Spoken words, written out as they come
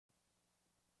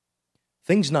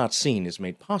Things Not Seen is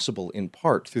made possible in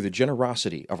part through the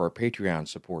generosity of our Patreon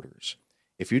supporters.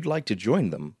 If you'd like to join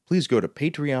them, please go to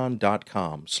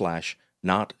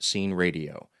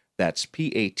patreon.com/notseenradio. That's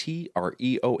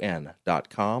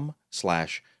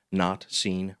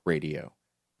patreon.com/notseenradio.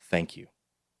 Thank you.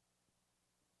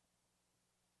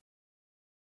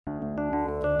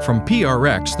 From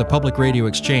PRX, the Public Radio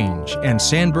Exchange, and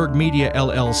Sandberg Media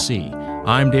LLC,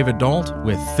 I'm David Dalt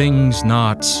with Things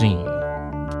Not Seen.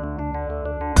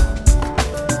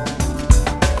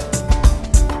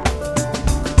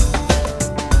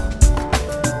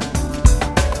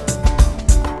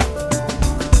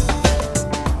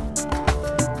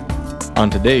 On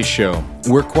today's show,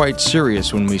 we're quite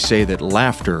serious when we say that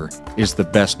laughter is the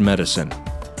best medicine.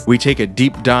 We take a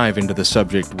deep dive into the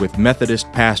subject with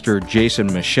Methodist pastor Jason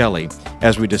Micheli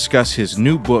as we discuss his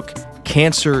new book,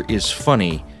 Cancer is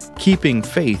Funny: Keeping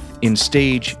Faith in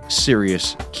Stage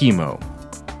Serious Chemo.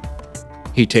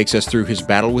 He takes us through his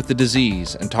battle with the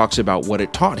disease and talks about what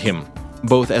it taught him,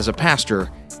 both as a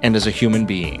pastor and as a human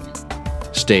being.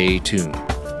 Stay tuned.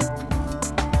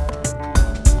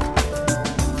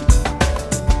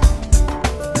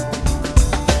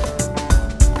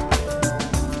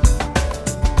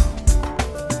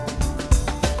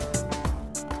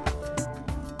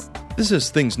 This is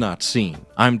Things Not Seen.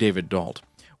 I'm David Dalt.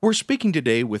 We're speaking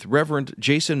today with Reverend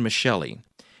Jason Micheli.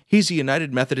 He's a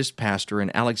United Methodist pastor in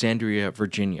Alexandria,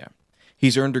 Virginia.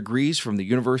 He's earned degrees from the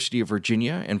University of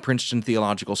Virginia and Princeton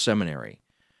Theological Seminary.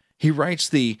 He writes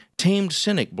the Tamed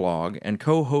Cynic blog and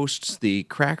co-hosts the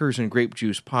Crackers and Grape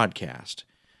Juice podcast.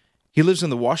 He lives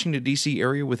in the Washington, D.C.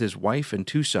 area with his wife and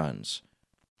 2 sons.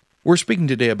 We're speaking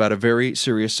today about a very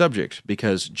serious subject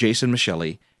because Jason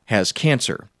Micheli has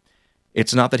cancer.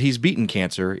 It's not that he's beaten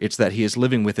cancer, it's that he is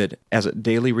living with it as a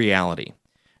daily reality.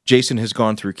 Jason has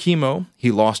gone through chemo,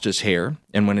 he lost his hair,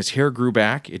 and when his hair grew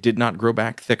back, it did not grow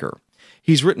back thicker.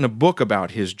 He's written a book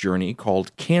about his journey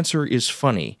called Cancer is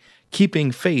Funny: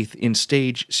 Keeping Faith in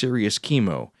Stage Serious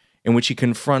Chemo, in which he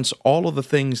confronts all of the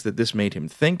things that this made him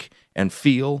think and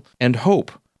feel and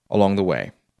hope along the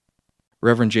way.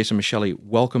 Reverend Jason Micheli,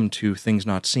 welcome to Things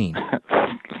Not Seen.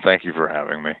 Thank you for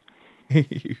having me.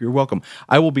 You're welcome.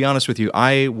 I will be honest with you,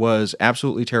 I was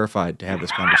absolutely terrified to have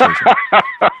this conversation.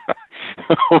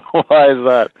 Why is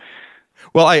that?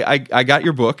 Well, I got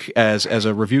your book as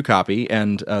a review copy,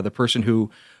 and the person who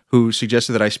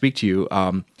suggested that I speak to you,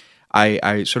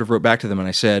 I sort of wrote back to them and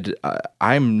I said,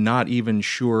 I'm not even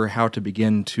sure how to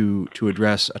begin to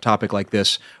address a topic like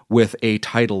this with a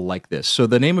title like this. So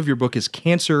the name of your book is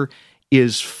Cancer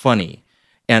is Funny.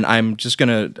 And I'm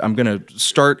gonna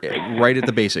start right at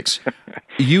the basics.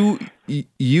 You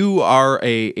are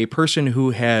a person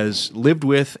who has lived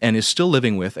with and is still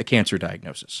living with a cancer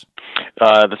diagnosis.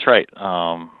 That's right.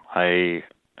 I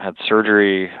had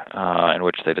surgery in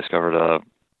which they discovered a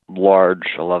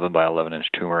large 11 by 11 inch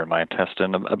tumor in my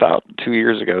intestine about 2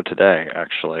 years ago today,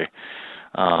 actually.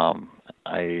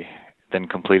 I then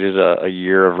completed a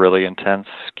year of really intense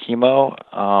chemo,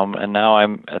 and now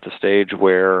I'm at the stage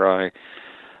where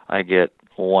I get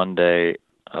 1 day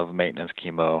of maintenance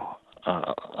chemo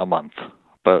a month,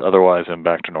 but otherwise I'm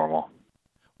back to normal.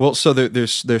 Well, so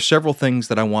there's several things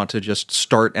that I want to just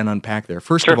start and unpack there.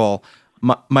 First Sure. of all,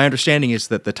 my understanding is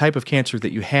that the type of cancer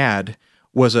that you had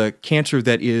was a cancer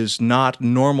that is not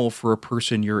normal for a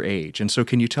person your age. And so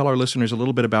can you tell our listeners a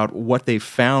little bit about what they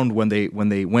found when they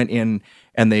went in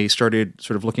and they started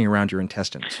sort of looking around your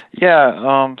intestines?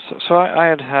 Yeah, so I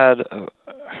had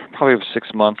probably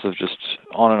 6 months of just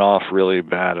on and off really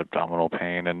bad abdominal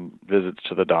pain and visits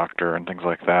to the doctor and things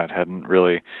like that. Hadn't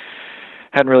really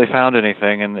found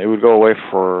anything, and it would go away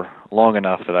for long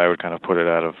enough that I would kind of put it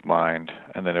out of mind,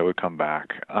 and then it would come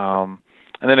back. And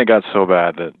then it got so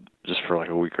bad that just for like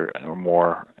a week or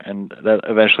more, and that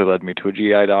eventually led me to a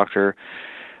GI doctor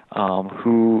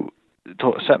who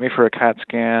sent me for a CAT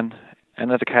scan. And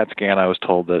at the CAT scan, I was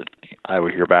told that I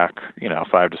would hear back,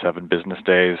 5 to 7 business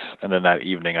days. And then that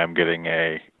evening, I'm getting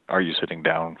a "Are you sitting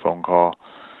down?" phone call.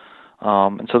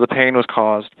 And so the pain was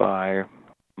caused by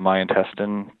my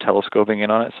intestine telescoping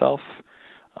in on itself.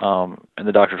 And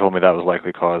the doctor told me that was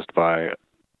likely caused by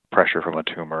pressure from a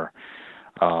tumor.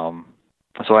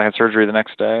 So I had surgery the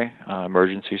next day,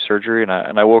 emergency surgery.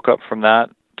 And I woke up from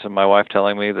that to my wife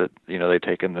telling me that, they'd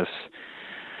taken this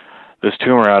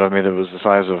tumor out of me that was the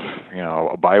size of,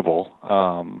 a Bible,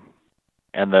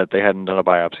 and that they hadn't done a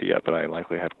biopsy yet, but I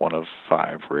likely had one of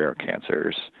 5 rare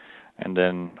cancers. And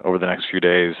then over the next few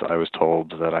days, I was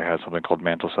told that I had something called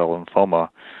mantle cell lymphoma,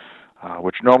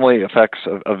 which normally affects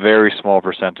a very small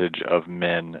percentage of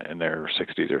men in their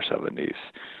 60s or 70s.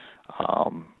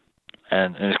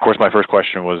 and of course my first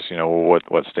question was, well,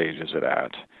 what stage is it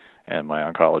at? And my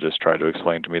oncologist tried to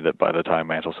explain to me that by the time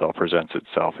mantle cell presents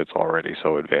itself, it's already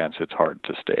so advanced it's hard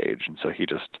to stage. And so he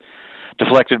just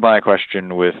deflected my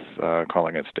question with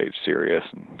calling it stage serious.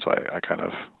 And so I kind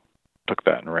of took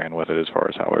that and ran with it as far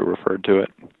as how I referred to it.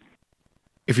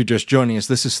 If you're just joining us,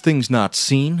 this is Things Not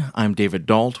Seen. I'm David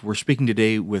Dalt. We're speaking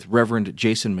today with Reverend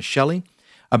Jason Micheli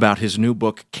about his new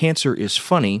book, Cancer is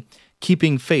Funny,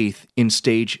 Keeping Faith in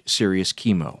Stage Serious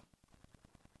Chemo.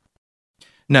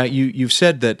 Now, you've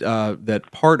said that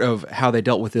that part of how they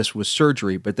dealt with this was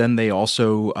surgery, but then they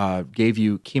also gave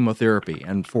you chemotherapy.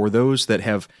 And for those that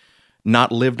have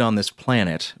not lived on this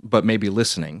planet, but maybe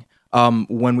listening,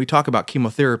 when we talk about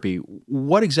chemotherapy,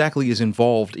 what exactly is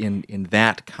involved in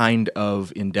that kind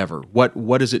of endeavor?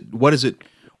 What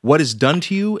is done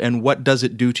to you, and what does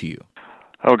it do to you?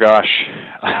 Oh gosh,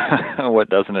 what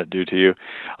doesn't it do to you?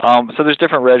 So there's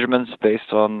different regimens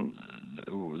based on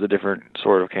the different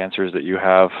sort of cancers that you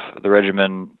have. The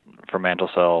regimen for mantle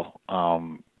cell,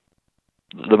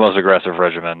 the most aggressive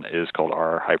regimen is called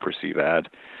R-Hyper-CVAD.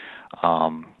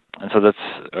 And so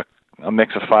that's a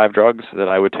mix of 5 drugs that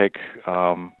I would take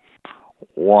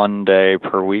 1 day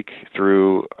per week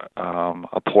through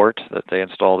a port that they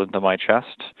installed into my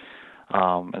chest.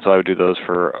 And so I would do those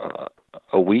for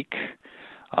a week.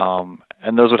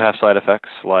 And those would have side effects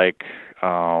like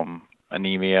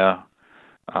anemia,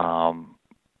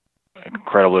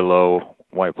 incredibly low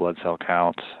white blood cell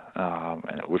count,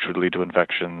 which would lead to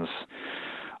infections,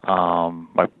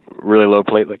 my really low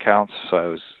platelet counts, so I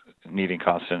was needing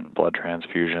constant blood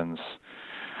transfusions,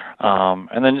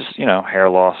 and then just, hair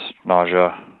loss,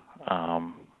 nausea,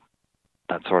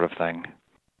 that sort of thing.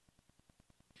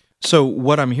 So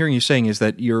what I'm hearing you saying is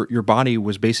that your body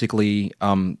was basically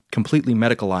completely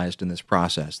medicalized in this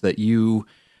process, that you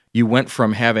went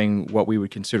from having what we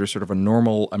would consider sort of a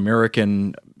normal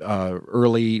American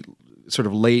early, sort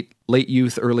of late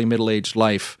youth, early middle-aged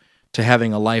life to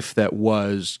having a life that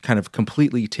was kind of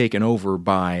completely taken over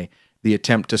by the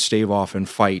attempt to stave off and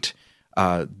fight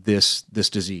this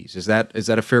disease. Is that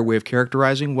a fair way of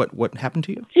characterizing what happened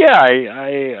to you? Yeah,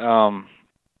 I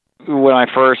when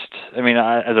I first,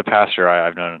 as a pastor,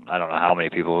 I've known, I don't know how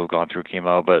many people who've gone through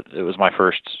chemo, but it was my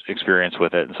first experience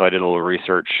with it, and so I did a little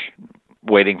research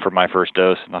waiting for my first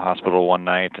dose in the hospital one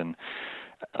night, and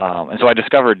so I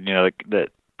discovered, that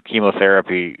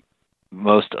chemotherapy,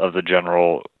 most of the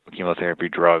general chemotherapy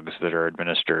drugs that are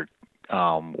administered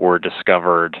were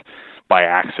discovered by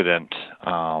accident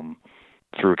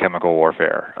through chemical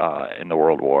warfare in the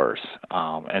world wars,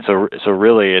 and so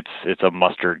really it's a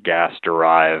mustard gas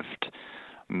derived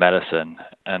medicine,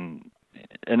 and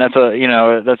that's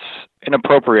that's an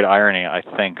appropriate irony, I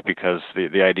think, because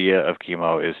the idea of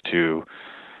chemo is to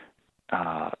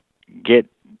get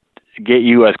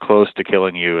you as close to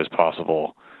killing you as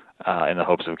possible in the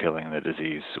hopes of killing the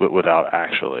disease without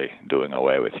actually doing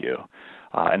away with you.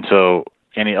 And so,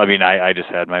 I just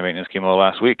had my maintenance chemo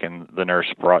last week, and the nurse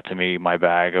brought to me my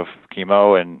bag of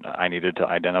chemo, and I needed to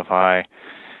identify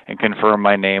and confirm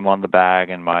my name on the bag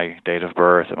and my date of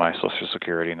birth and my social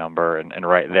security number. And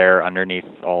right there underneath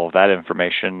all of that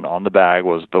information on the bag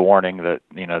was the warning that,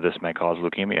 this may cause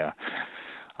leukemia.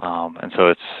 And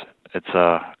so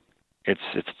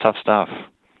it's tough stuff.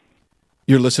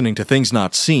 You're listening to Things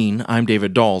Not Seen. I'm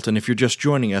David Dalt, and if you're just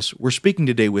joining us, we're speaking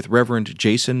today with Reverend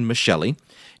Jason Micheli.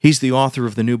 He's the author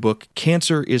of the new book,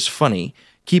 Cancer is Funny,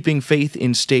 Keeping Faith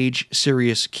in Stage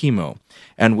Serious Chemo.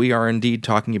 And we are indeed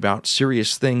talking about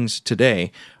serious things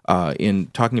today in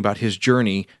talking about his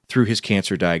journey through his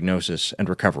cancer diagnosis and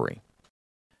recovery.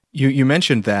 You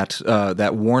mentioned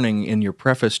that warning in your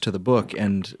preface to the book,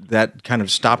 and that kind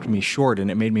of stopped me short, and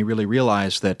it made me really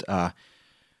realize that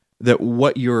that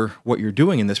what you're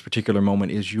doing in this particular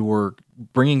moment is you're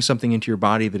bringing something into your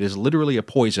body that is literally a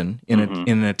poison in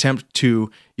an attempt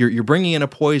to you're bringing in a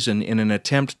poison in an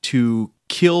attempt to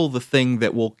kill the thing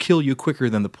that will kill you quicker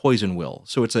than the poison will.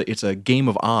 So it's a game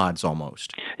of odds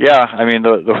almost. Yeah,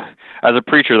 as a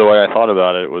preacher, the way I thought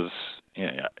about it was,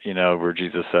 where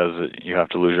Jesus says that you have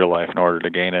to lose your life in order to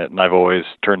gain it, and I've always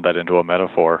turned that into a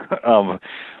metaphor.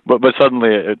 But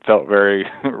suddenly it felt very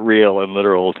real and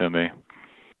literal to me.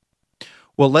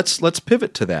 Well, let's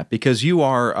pivot to that, because you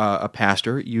are a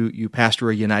pastor. You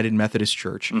pastor a United Methodist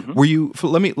church. Mm-hmm. Were you?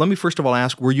 Let me first of all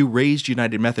ask: were you raised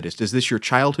United Methodist? Is this your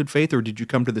childhood faith, or did you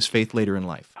come to this faith later in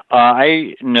life?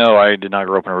 I did not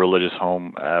grow up in a religious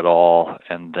home at all.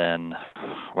 And then,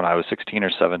 when I was 16 or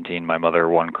 17, my mother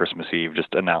one Christmas Eve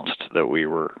just announced that we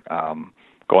were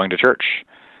going to church.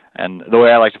 And the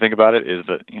way I like to think about it is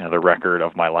that the record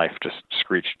of my life just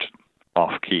screeched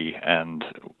off key, and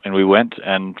we went,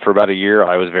 and for about a year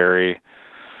I was very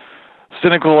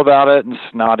cynical about it and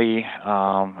snotty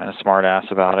and a smart ass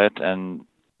about it, and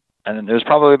it was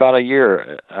probably about a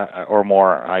year or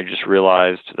more I just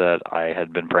realized that I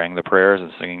had been praying the prayers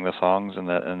and singing the songs, and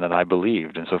that I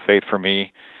believed. And so faith for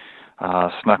me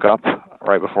snuck up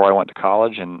right before I went to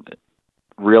college, and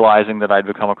realizing that I'd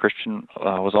become a Christian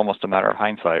was almost a matter of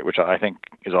hindsight, which I think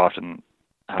is often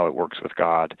how it works with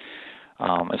God.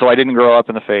 And so I didn't grow up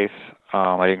in the faith.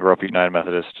 I didn't grow up United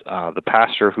Methodist. The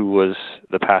pastor who was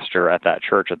the pastor at that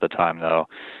church at the time, though,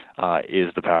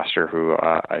 is the pastor who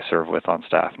I serve with on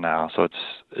staff now. So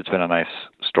it's been a nice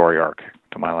story arc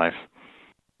to my life.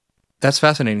 That's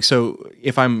fascinating. So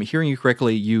if I'm hearing you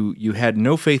correctly, you had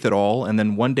no faith at all, and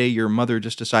then one day your mother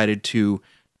just decided to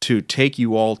take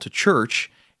you all to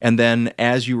church, and then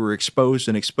as you were exposed,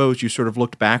 you sort of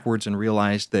looked backwards and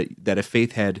realized that a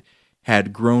faith had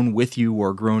grown with you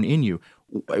or grown in you.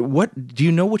 What do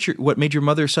you know? What made your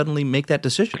mother suddenly make that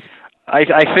decision? I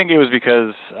think it was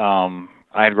because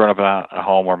I had grown up in a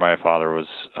home where my father was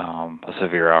a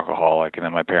severe alcoholic, and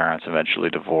then my parents eventually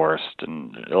divorced,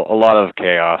 and a lot of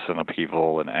chaos and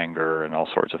upheaval and anger and all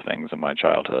sorts of things in my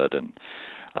childhood. And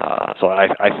so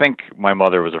I think my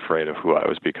mother was afraid of who I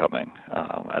was becoming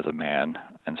as a man,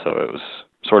 and so it was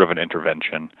sort of an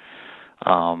intervention.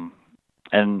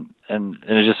 And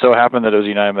it just so happened that it was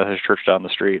United Methodist Church down the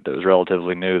street that was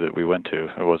relatively new that we went to.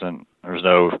 There was no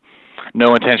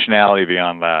intentionality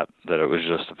beyond that it was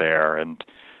just there. And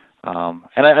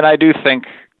I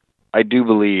do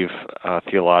believe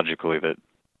theologically that,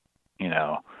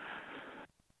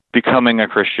 becoming a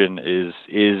Christian is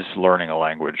learning a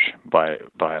language by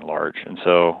and large. And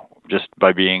so just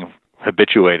by being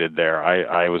habituated there,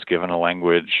 I was given a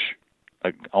language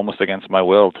almost against my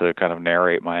will to kind of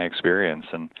narrate my experience.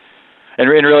 And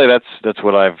really that's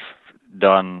what I've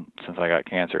done since I got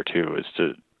cancer too, is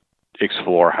to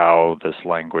explore how this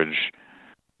language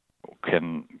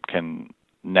can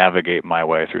navigate my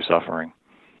way through suffering.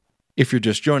 If you're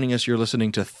just joining us, you're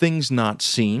listening to Things Not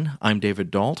Seen. I'm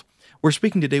David Dalt. We're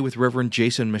speaking today with Reverend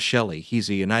Jason Micheli. He's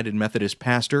a United Methodist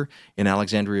pastor in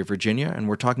Alexandria, Virginia, and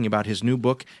we're talking about his new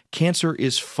book, Cancer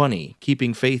is Funny: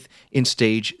 Keeping Faith in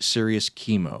Stage Serious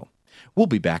Chemo. We'll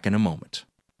be back in a moment.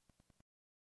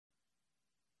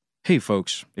 Hey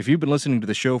folks, if you've been listening to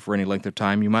the show for any length of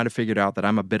time, you might have figured out that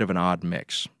I'm a bit of an odd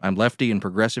mix. I'm lefty and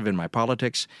progressive in my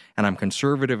politics, and I'm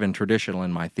conservative and traditional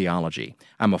in my theology.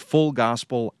 I'm a full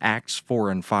gospel, Acts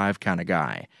 4 and 5 kind of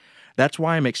guy. That's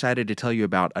why I'm excited to tell you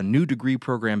about a new degree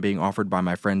program being offered by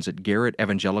my friends at Garrett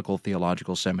Evangelical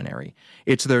Theological Seminary.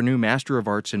 It's their new Master of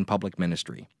Arts in Public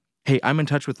Ministry. Hey, I'm in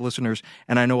touch with listeners,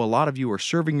 and I know a lot of you are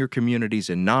serving your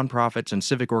communities in nonprofits and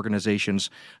civic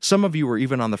organizations. Some of you are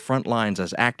even on the front lines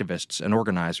as activists and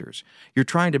organizers. You're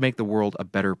trying to make the world a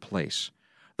better place.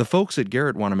 The folks at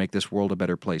Garrett want to make this world a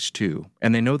better place too,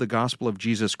 and they know the gospel of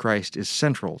Jesus Christ is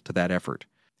central to that effort.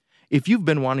 If you've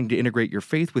been wanting to integrate your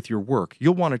faith with your work,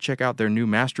 you'll want to check out their new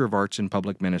Master of Arts in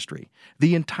Public Ministry.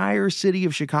 The entire city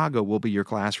of Chicago will be your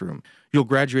classroom. You'll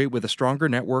graduate with a stronger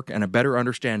network and a better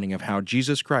understanding of how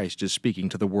Jesus Christ is speaking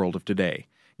to the world of today.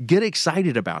 Get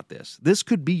excited about this. This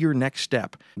could be your next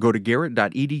step. Go to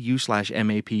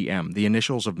garrett.edu/MAPM, the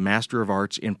initials of Master of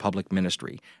Arts in Public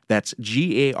Ministry. That's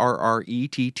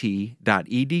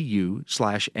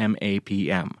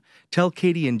GARRETT.edu/MAPM. Tell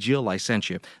Katie and Jill I sent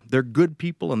you. They're good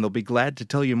people, and they'll be glad to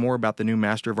tell you more about the new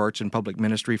Master of Arts in Public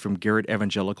Ministry from Garrett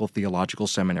Evangelical Theological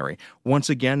Seminary. Once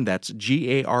again, that's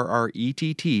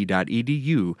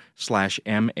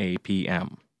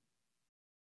GARRETT.edu/MAPM.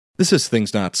 This is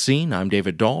Things Not Seen. I'm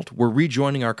David Dalt. We're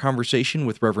rejoining our conversation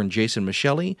with Reverend Jason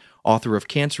Micheli, author of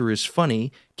Cancer is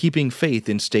Funny: Keeping Faith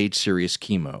in Stage Serious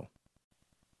Chemo.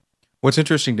 What's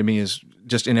interesting to me is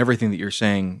just in everything that you're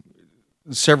saying,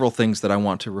 several things that I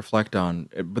want to reflect on.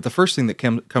 But the first thing that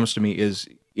comes to me is,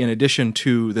 in addition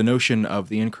to the notion of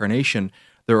the incarnation,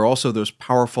 there are also those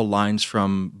powerful lines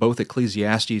from both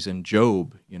Ecclesiastes and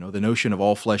Job, the notion of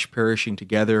all flesh perishing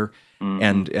together,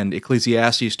 and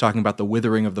Ecclesiastes talking about the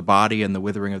withering of the body and the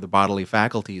withering of the bodily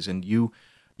faculties. And you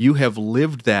have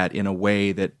lived that in a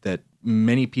way that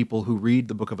many people who read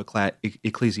the book of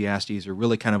Ecclesiastes are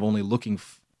really kind of only looking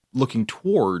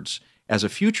towards as a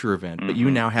future event, but you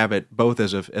now have it both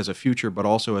as a future, but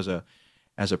also as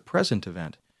a present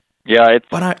event. Yeah,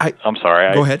 but I'm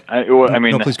sorry. Go ahead. I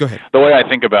mean, please go ahead. The way I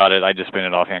think about it, I just made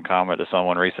an offhand comment to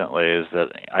someone recently, is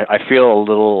that I feel a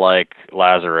little like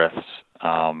Lazarus,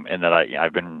 in that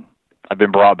I've been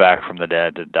brought back from the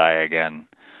dead to die again,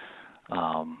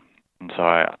 and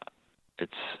so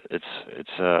it's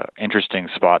a interesting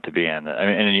spot to be in. I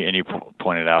mean, and you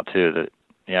pointed out too that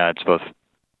it's both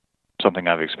something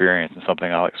I've experienced and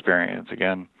something I'll experience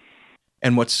again.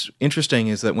 And what's interesting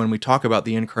is that when we talk about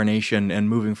the incarnation and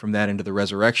moving from that into the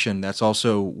resurrection, that's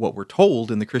also what we're told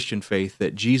in the Christian faith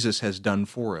that Jesus has done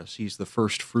for us. He's the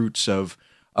first fruits of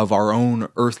our own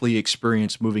earthly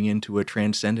experience moving into a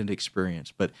transcendent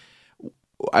experience. But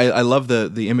I love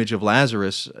the image of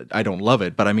Lazarus. I don't love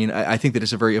it, but I mean, I think that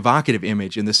it's a very evocative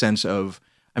image in the sense of,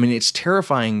 I mean, it's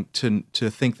terrifying to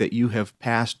think that you have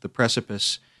passed the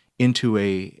precipice into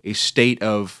a state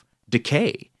of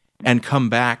decay and come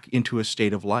back into a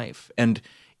state of life. And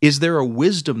is there a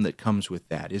wisdom that comes with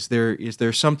that? Is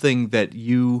there something that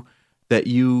you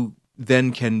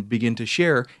then can begin to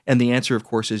share? And the answer, of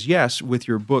course, is yes. With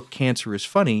your book, Cancer is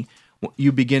Funny,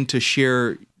 you begin to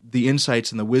share the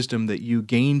insights and the wisdom that you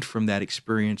gained from that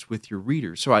experience with your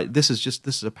readers. So this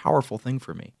is a powerful thing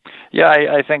for me. Yeah,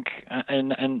 I think,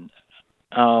 and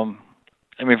I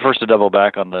mean, first to double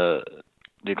back on the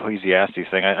Ecclesiastes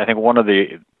thing, I think one of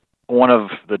the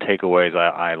takeaways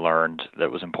I learned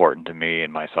that was important to me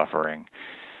in my suffering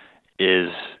is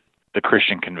the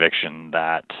Christian conviction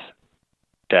that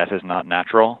death is not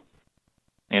natural.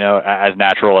 You know, as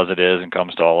natural as it is and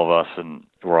comes to all of us, and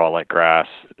we're all like grass.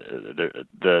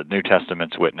 The New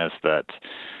Testament's witness that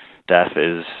death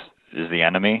is the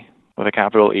enemy with a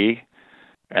capital E,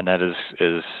 and that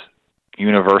is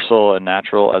universal and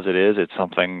natural as it is. It's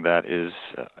something that is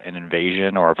an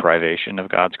invasion or a privation of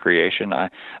God's creation.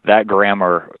 That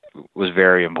grammar was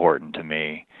very important to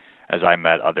me as I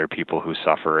met other people who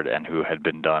suffered and who had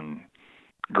been done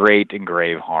great and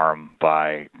grave harm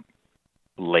by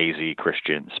lazy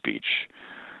Christian speech.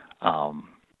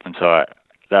 And so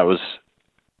that was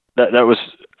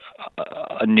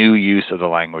a new use of the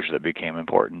language that became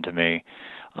important to me.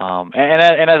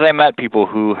 And as I met people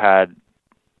who had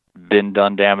been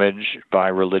done damage by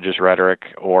religious rhetoric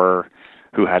or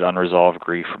who had unresolved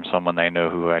grief from someone they know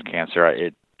who had cancer,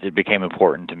 it became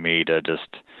important to me to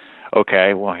just,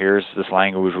 okay, well, here's this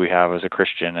language we have as a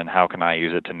Christian, and how can I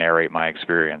use it to narrate my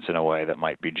experience in a way that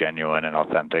might be genuine and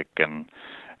authentic and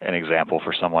an example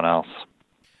for someone else.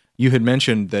 You had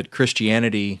mentioned that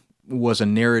Christianity was a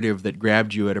narrative that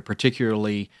grabbed you at a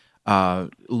particularly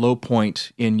low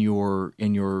point in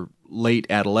your late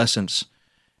adolescence.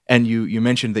 And you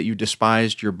mentioned that you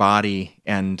despised your body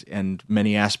and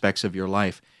many aspects of your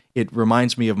life. It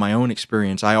reminds me of my own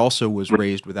experience. I also was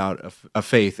raised without a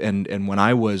faith, and when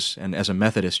I was, and as a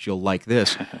Methodist, you'll like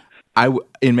this,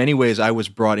 in many ways I was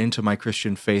brought into my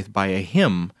Christian faith by a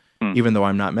hymn, even though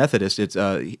I'm not Methodist. It's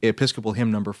Episcopal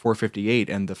hymn number 458,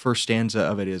 and the first stanza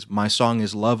of it is, "My song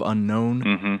is love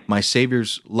unknown, my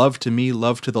Savior's love to me,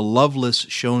 love to the loveless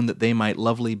shown that they might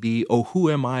lovely be. Oh, who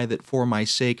am I that for my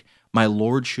sake my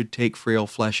Lord should take frail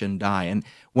flesh and die?" And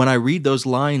when I read those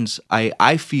lines,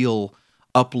 I feel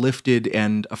uplifted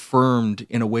and affirmed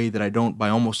in a way that I don't by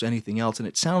almost anything else. And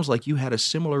it sounds like you had a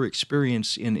similar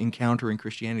experience in encountering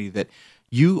Christianity, that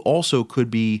you also could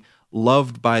be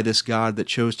loved by this God that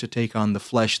chose to take on the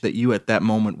flesh that you at that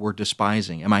moment were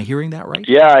despising. Am I hearing that right?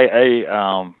 Yeah,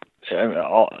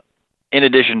 in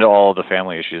addition to all the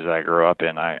family issues I grew up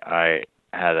in, I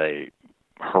had a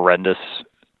horrendous,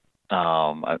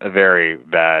 a very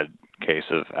bad case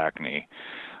of acne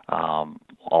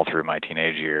all through my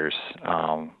teenage years.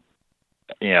 And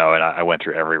I went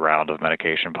through every round of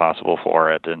medication possible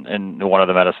for it. And one of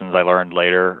the medicines I learned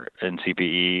later in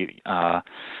CPE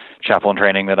chaplain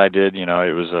training that I did,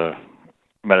 it was a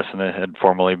medicine that had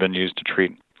formerly been used to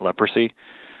treat leprosy,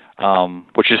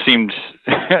 which just seemed,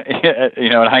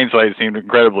 in hindsight, seemed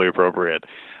incredibly appropriate.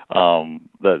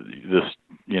 That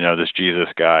this Jesus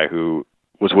guy who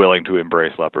was willing to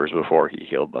embrace lepers before he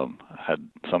healed them had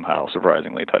somehow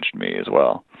surprisingly touched me as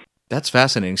well. That's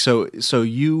fascinating. So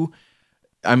you,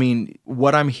 I mean,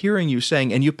 what I'm hearing you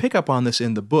saying, and you pick up on this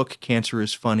in the book, Cancer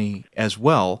is Funny, as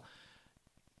well,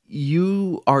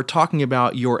 you are talking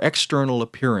about your external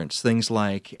appearance, things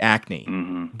like acne,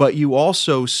 but you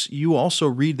also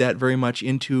read that very much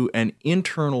into an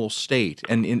internal state.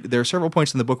 And there are several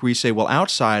points in the book where you say, well,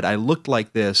 outside I looked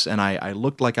like this, and I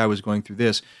looked like I was going through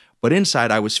this, but inside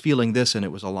I was feeling this, and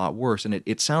it was a lot worse. And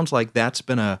it sounds like that's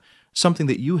been something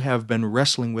that you have been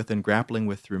wrestling with and grappling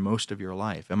with through most of your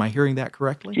life. Am I hearing that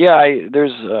correctly? Yeah,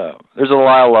 there's a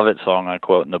Lyle Lovett song I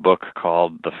quote in the book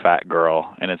called "The Fat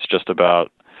Girl," and it's just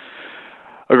about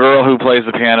a girl who plays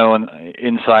the piano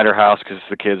inside her house because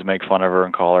the kids make fun of her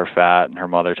and call her fat, and her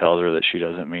mother tells her that she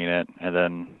doesn't mean it. And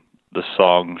then the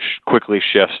song quickly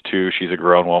shifts to she's a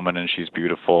grown woman and she's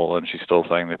beautiful and she's still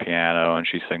playing the piano and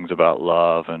she sings about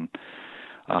love and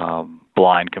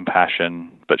blind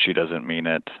compassion, but she doesn't mean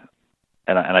it.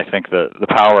 And I think the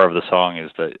power of the song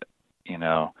is that,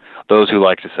 those who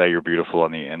like to say you're beautiful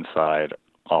on the inside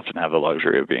often have the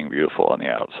luxury of being beautiful on the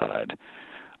outside,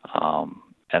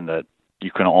 and that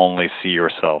you can only see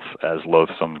yourself as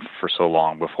loathsome for so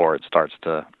long before it starts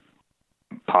to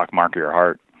pockmark your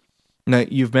heart. Now,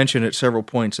 you've mentioned at several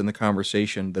points in the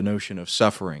conversation the notion of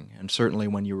suffering, and certainly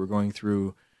when you were going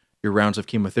through your rounds of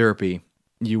chemotherapy,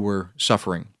 you were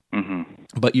suffering. Mm-hmm.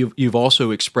 But you've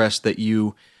also expressed that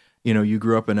you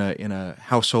grew up in a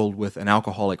household with an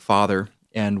alcoholic father,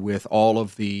 and with all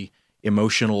of the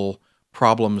emotional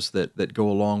problems that go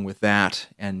along with that,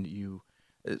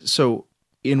 so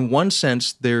in one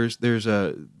sense, there's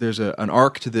an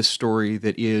arc to this story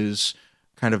that is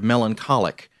kind of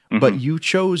melancholic. Mm-hmm. But you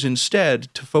chose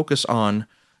instead to focus on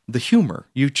the humor.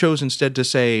 You chose instead to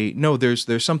say, no,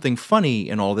 there's something funny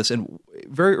in all this. And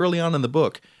very early on in the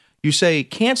book, you say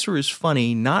cancer is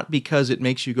funny not because it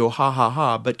makes you go ha ha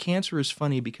ha, but cancer is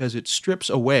funny because it strips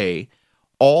away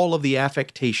all of the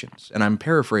affectations. And I'm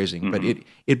paraphrasing, mm-hmm. but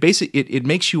it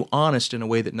makes you honest in a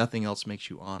way that nothing else makes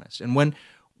you honest. And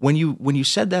when you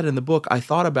said that in the book, I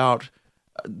thought about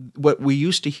what we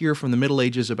used to hear from the Middle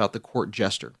Ages about the court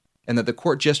jester. And that the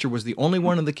court jester was the only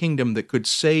one in the kingdom that could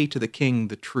say to the king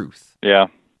the truth. Yeah.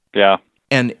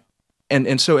 And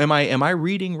so am I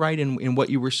reading right in what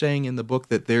you were saying in the book,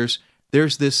 that there's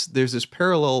this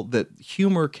parallel that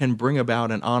humor can bring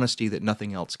about an honesty that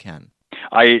nothing else can?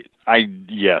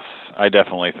 Yes, I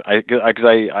definitely, because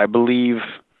I believe,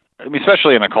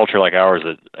 especially in a culture like ours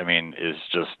that, is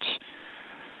just,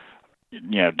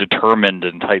 determined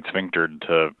and tight-sphinctered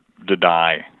to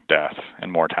deny death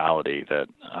and mortality, that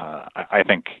I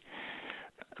think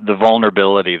the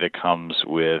vulnerability that comes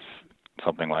with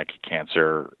something like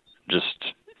cancer,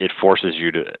 just it forces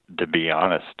you to be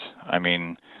honest.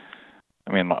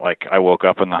 Like I woke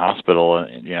up in the hospital,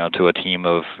 to a team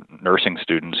of nursing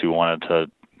students who wanted to,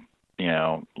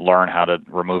 learn how to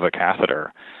remove a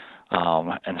catheter,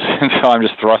 and so I'm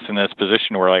just thrust in this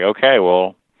position where, like, okay,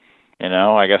 well,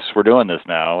 I guess we're doing this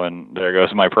now, and there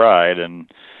goes my pride, and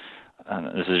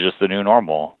this is just the new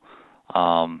normal.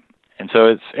 And so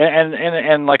it's,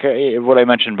 and like what I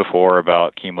mentioned before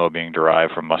about chemo being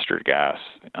derived from mustard gas,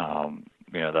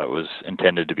 that was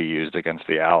intended to be used against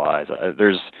the Allies.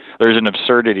 There's an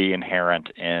absurdity inherent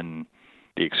in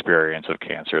the experience of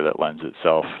cancer that lends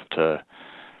itself to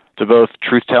both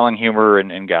truth-telling humor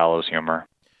and gallows humor.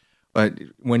 But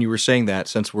when you were saying that,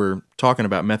 since we're talking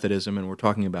about Methodism and we're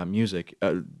talking about music,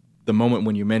 the moment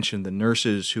when you mentioned the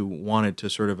nurses who wanted to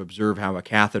sort of observe how a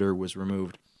catheter was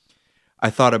removed, I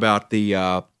thought about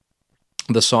the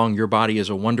song "Your Body Is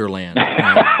a Wonderland."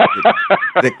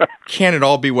 That can't at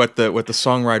all be what the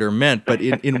songwriter meant, but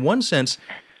in one sense,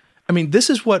 this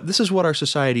is what our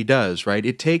society does, right?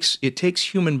 It takes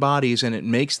human bodies and it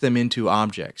makes them into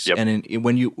objects. Yep. And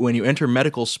when you enter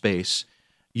medical space,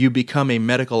 you become a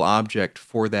medical object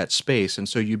for that space, and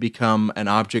so you become an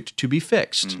object to be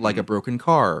fixed, mm-hmm. like a broken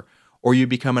car, or you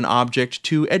become an object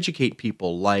to educate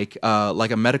people, like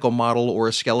a medical model or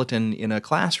a skeleton in a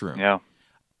classroom. Yeah.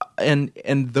 And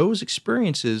those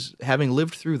experiences, having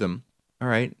lived through them, all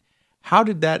right, how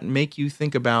did that make you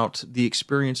think about the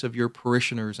experience of your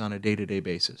parishioners on a day-to-day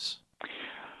basis?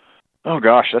 Oh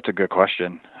gosh, that's a good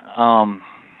question.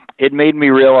 It made me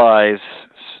realize.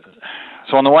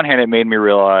 So on the one hand, it made me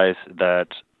realize that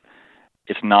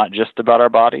it's not just about our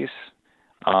bodies.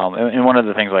 And one of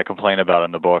the things I complain about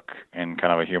in the book in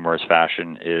kind of a humorous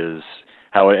fashion is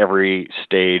how at every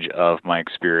stage of my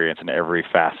experience and every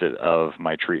facet of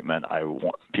my treatment,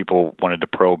 people wanted to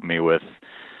probe me with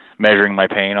measuring my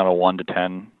pain on a 1 to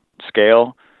 10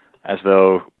 scale, as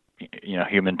though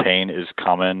human pain is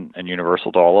common and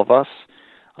universal to all of us.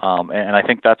 And I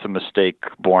think that's a mistake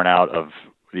born out of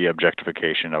the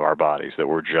objectification of our bodies, that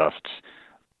we're just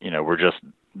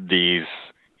these,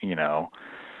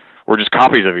 we're just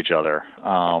copies of each other,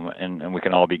 and we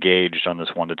can all be gauged on this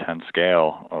 1 to 10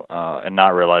 scale, and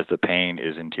not realize that pain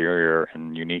is interior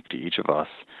and unique to each of us.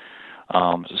 So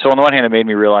on the one hand, it made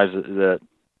me realize that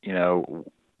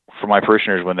for my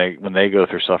parishioners, when they go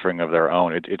through suffering of their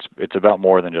own, it's about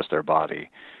more than just their body,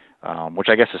 which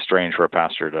I guess is strange for a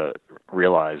pastor to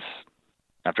realize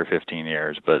after 15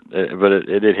 years, but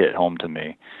it did hit home to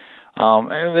me.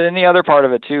 And then the other part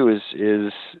of it too is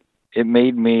it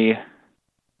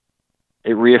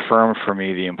reaffirmed for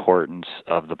me the importance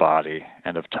of the body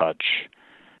and of touch,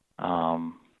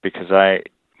 because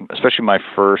especially my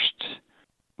first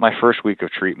week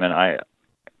of treatment,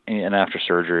 and after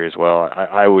surgery as well,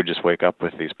 I would just wake up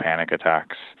with these panic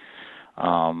attacks,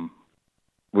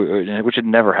 which had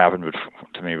never happened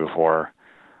to me before,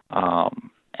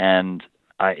 and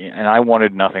I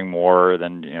wanted nothing more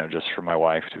than, just for my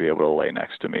wife to be able to lay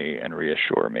next to me and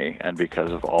reassure me. And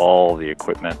because of all the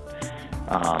equipment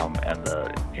and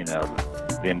the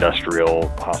industrial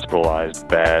hospitalized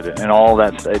bed and all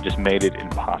that, it just made it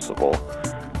impossible.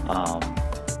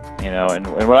 And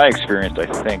what I experienced, I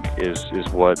think, is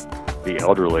what the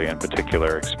elderly in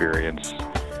particular experience,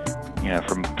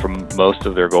 from most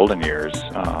of their golden years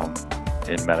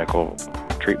in medical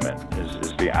treatment,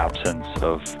 is the absence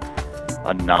of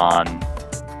a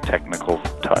non-technical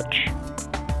touch.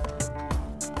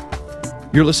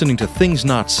 You're listening to Things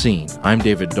Not Seen. I'm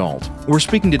David Dault. We're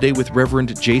speaking today with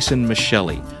Reverend Jason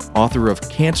Micheli, author of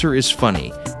Cancer is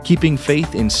Funny, Keeping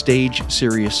Faith in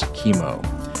Stage-Serious Chemo.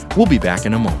 We'll be back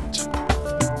in a moment.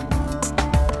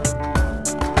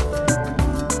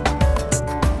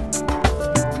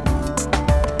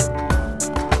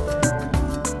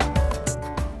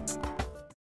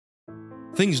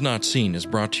 Things Not Seen is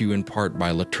brought to you in part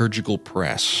by Liturgical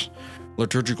Press.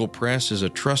 Liturgical Press is a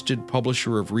trusted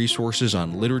publisher of resources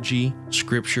on liturgy,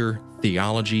 scripture,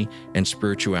 theology, and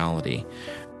spirituality.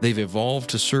 They've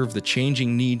evolved to serve the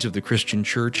changing needs of the Christian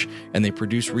church, and they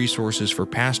produce resources for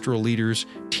pastoral leaders,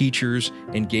 teachers,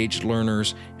 engaged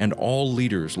learners, and all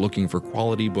leaders looking for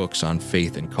quality books on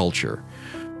faith and culture.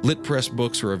 Lit Press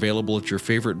books are available at your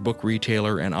favorite book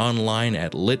retailer and online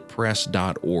at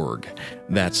litpress.org.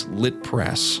 That's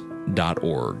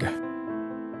litpress.org.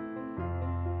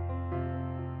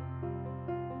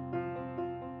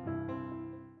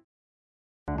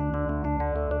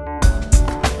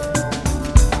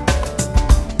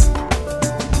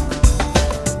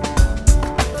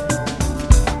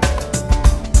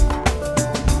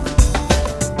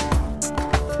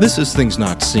 This is Things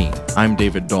Not Seen. I'm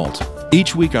David Dault.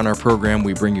 Each week on our program,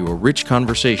 we bring you a rich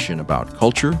conversation about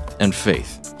culture and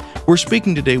faith. We're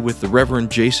speaking today with the Reverend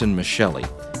Jason Micheli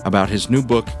about his new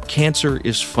book, Cancer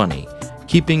is Funny,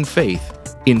 Keeping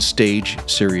Faith in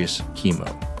Stage-Serious Chemo.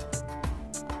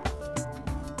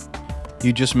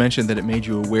 You just mentioned that it made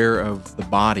you aware of the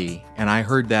body, and I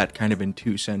heard that kind of in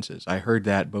two senses. I heard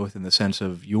that both in the sense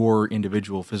of your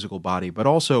individual physical body, but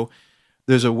also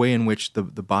there's a way in which the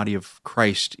body of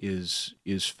Christ is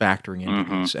factoring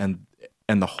into this,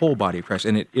 and the whole body of Christ.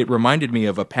 And it reminded me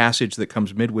of a passage that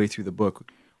comes midway through the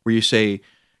book where you say,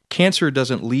 cancer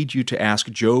doesn't lead you to ask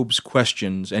Job's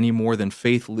questions any more than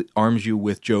faith arms you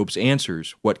with Job's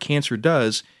answers. What cancer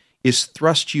does is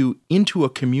thrust you into a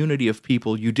community of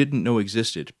people you didn't know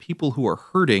existed, people who are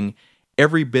hurting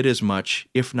every bit as much,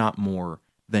 if not more,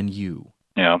 than you.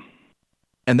 Yeah.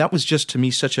 And that was just, to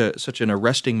me, such an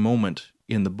arresting moment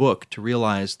in the book to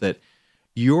realize that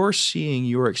you're seeing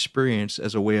your experience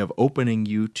as a way of opening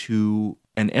you to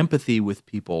an empathy with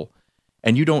people,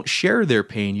 and you don't share their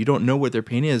pain. You don't know what their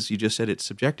pain is. You just said it's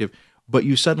subjective, but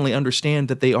you suddenly understand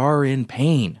that they are in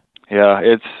pain. Yeah,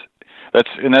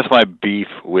 that's my beef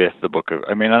with the book of.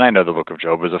 And I know the book of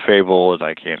Job is a fable, and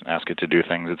I can't ask it to do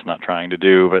things it's not trying to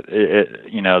do. But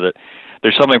that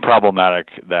there's something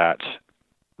problematic that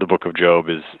the book of Job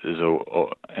is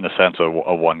in a sense a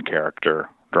one character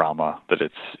drama, that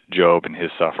it's Job and his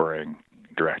suffering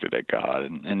directed at God,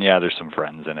 and yeah, there's some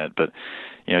friends in it, but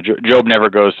Job never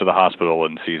goes to the hospital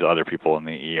and sees other people in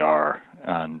the ER,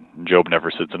 and Job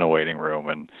never sits in a waiting room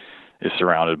and is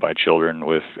surrounded by children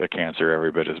with a cancer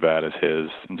every bit as bad as his.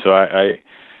 And so I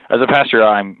as a pastor,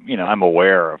 I'm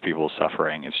aware of people's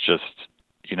suffering. It's just,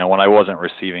 when I wasn't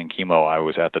receiving chemo, I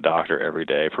was at the doctor every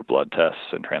day for blood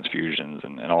tests and transfusions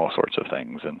and all sorts of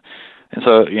things. And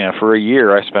so, for a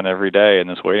year, I spent every day in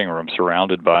this waiting room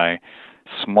surrounded by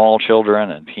small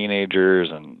children and teenagers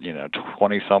and,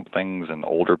 20-somethings and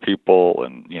older people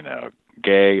and,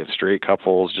 gay and straight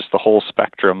couples, just the whole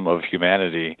spectrum of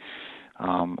humanity,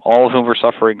 all of whom were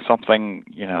suffering something,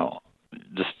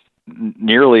 just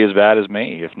nearly as bad as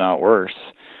me, if not worse.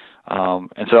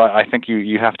 And so I think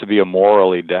you have to be a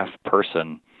morally deaf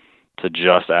person to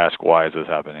just ask, why is this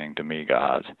happening to me,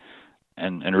 God?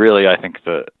 And really, I think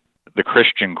the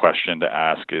Christian question to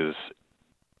ask is,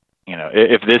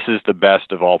 if this is the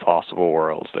best of all possible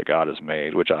worlds that God has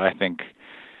made, which I think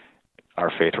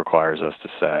our faith requires us to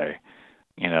say,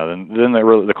 then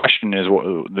the question is,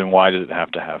 then why does it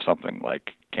have to have something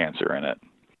like cancer in it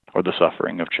or the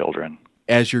suffering of children?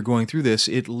 As you're going through this,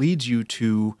 it leads you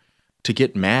to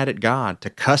get mad at God, to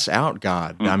cuss out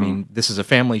God. Mm-hmm. This is a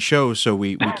family show, so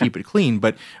we keep it clean.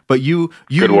 But you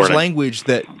use language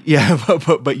that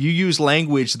but you use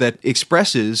language that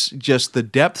expresses just the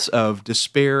depths of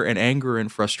despair and anger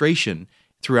and frustration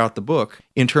throughout the book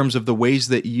in terms of the ways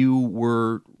that you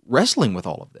were wrestling with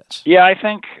all of this. Yeah, I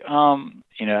think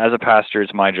as a pastor,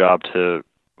 it's my job to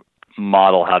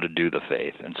model how to do the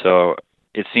faith, and so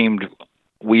it seemed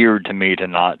weird to me to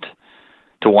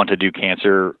want to do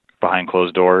cancer behind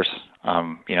closed doors.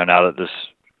 Now that this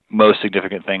most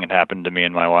significant thing had happened to me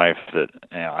and my wife, that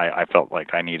I felt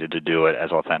like I needed to do it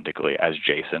as authentically as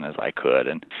Jason as I could,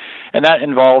 and that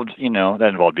involved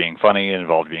being funny, it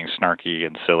involved being snarky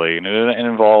and silly, and it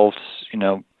involved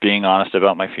being honest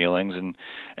about my feelings and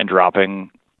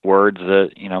dropping words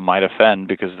that might offend,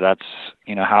 because that's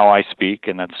how I speak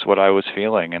and that's what I was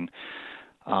feeling, and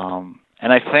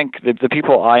I think the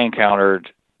people I encountered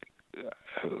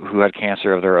who had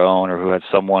cancer of their own or who had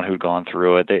someone who'd gone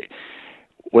through it,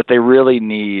 what they really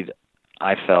need,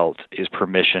 I felt, is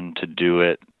permission to do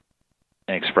it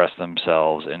and express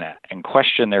themselves and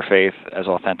question their faith as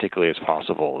authentically as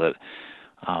possible. That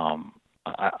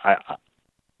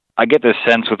I get this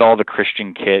sense with all the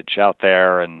Christian kitsch out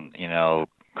there and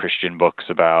Christian books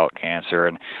about cancer,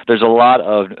 and there's a lot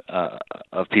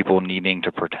of people needing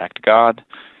to protect God,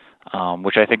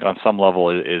 which I think on some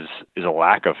level is a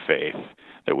lack of faith,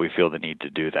 that we feel the need to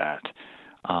do that.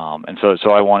 And so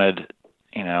I wanted,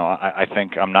 I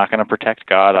think I'm not going to protect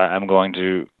God. I'm going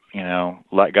to,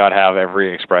 let God have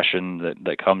every expression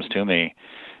that comes to me,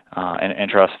 and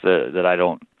trust that I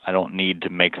don't need to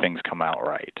make things come out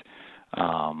right.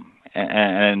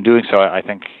 And in doing so, I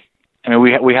think,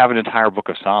 we have an entire book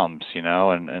of Psalms,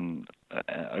 and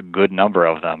a good number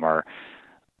of them are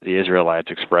the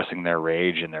Israelites expressing their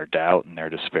rage and their doubt and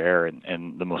their despair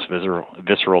in the most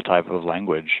visceral type of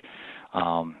language.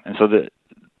 And so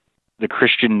the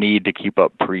Christian need to keep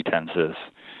up pretenses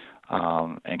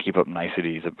and keep up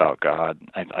niceties about God,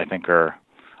 I think, are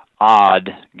odd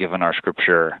given our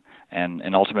scripture,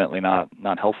 and ultimately not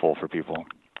helpful for people.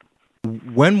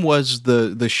 When was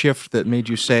the shift that made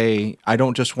you say, I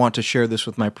don't just want to share this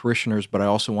with my parishioners, but I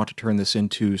also want to turn this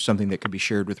into something that could be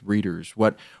shared with readers?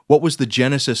 What was the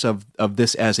genesis of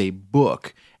this as a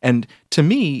book? And to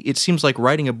me, it seems like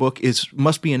writing a book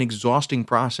must be an exhausting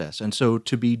process. And so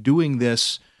to be doing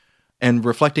this and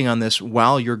reflecting on this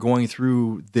while you're going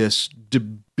through this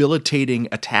debilitating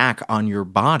attack on your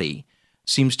body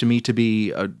seems to me to be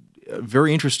a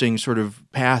very interesting sort of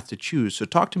path to choose. So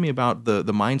talk to me about the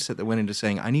mindset that went into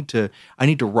saying, I need to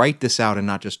write this out and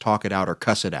not just talk it out or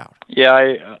cuss it out.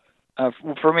 Yeah,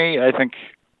 for me, I think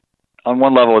on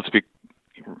one level,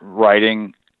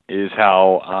 writing is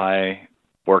how I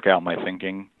work out my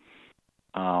thinking.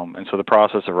 And so the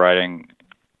process of writing,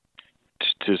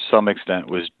 to some extent,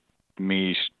 was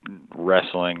me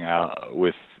wrestling out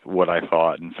with what I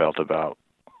thought and felt about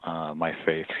my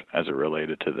faith as it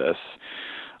related to this.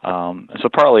 So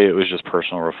partly it was just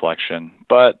personal reflection,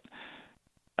 but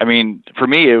for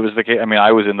me it was the case.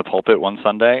 I was in the pulpit one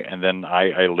Sunday, and then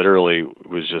I literally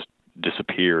was just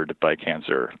disappeared by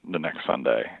cancer the next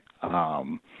Sunday.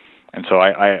 And so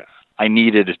I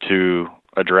needed to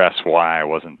address why I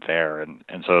wasn't there, and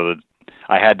so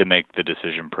I had to make the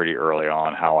decision pretty early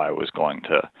on how I was going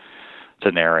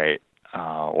to narrate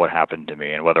what happened to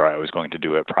me, and whether I was going to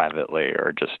do it privately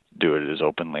or just do it as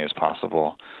openly as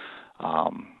possible.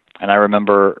 And I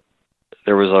remember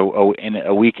there was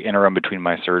a week interim between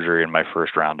my surgery and my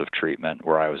first round of treatment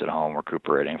where I was at home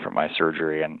recuperating from my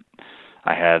surgery, and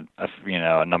I had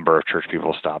a number of church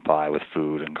people stop by with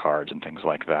food and cards and things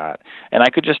like that. And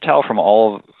I could just tell from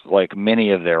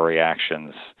many of their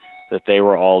reactions that they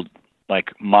were all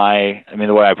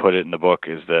the way I put it in the book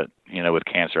is that, with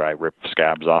cancer, I rip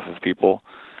scabs off of people.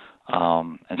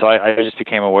 And so I just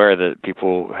became aware that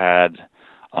people had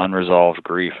unresolved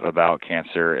grief about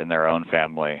cancer in their own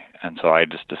family. And so I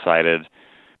just decided,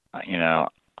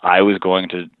 I was going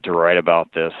to write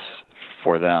about this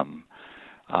for them.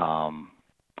 And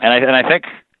I think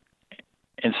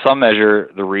in some measure,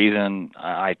 the reason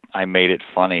I made it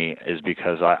funny is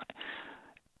because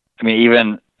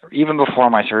even before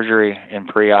my surgery in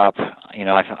pre-op,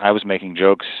 I was making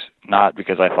jokes, not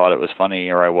because I thought it was funny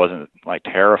or I wasn't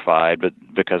terrified, but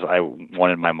because I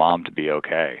wanted my mom to be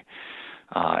okay.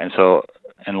 And so,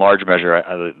 in large measure,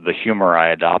 the humor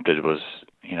I adopted was,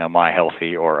 my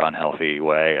healthy or unhealthy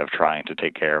way of trying to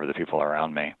take care of the people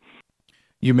around me.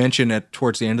 You mentioned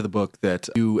towards the end of the book that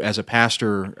you, as a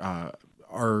pastor,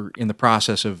 are in the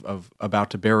process of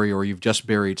about to bury, or you've just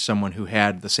buried someone who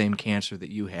had the same cancer that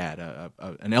you had,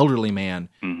 an elderly man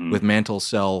with mantle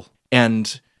cell,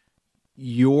 and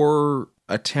your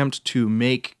attempt to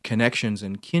make connections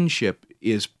and kinship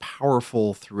is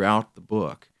powerful throughout the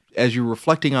book. As you're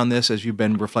reflecting on this, as you've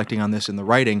been reflecting on this in the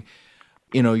writing,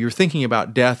 you're thinking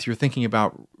about death, you're thinking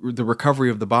about the recovery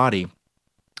of the body,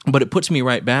 but it puts me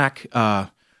right back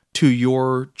to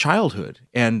your childhood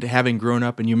and having grown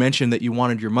up, and you mentioned that you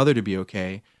wanted your mother to be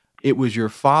okay. it was your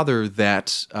father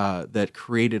that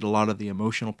created a lot of the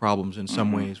emotional problems in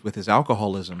some ways with his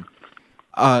alcoholism.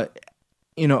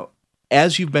 You know,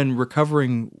 as you've been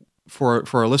recovering for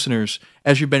our listeners,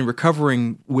 as you've been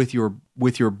recovering with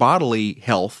your bodily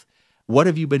health, what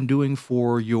have you been doing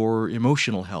for your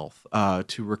emotional health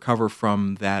to recover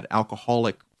from that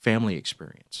alcoholic family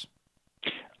experience?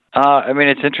 I mean,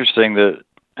 it's interesting that,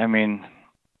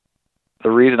 the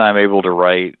reason I'm able to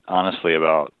write honestly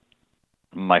about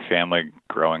my family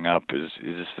growing up is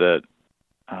that,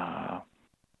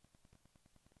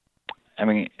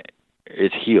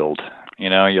 it's healed.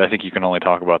 I think you can only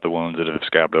talk about the wounds that have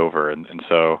scabbed over. And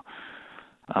so,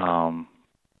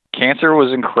 cancer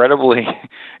was incredibly,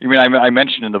 I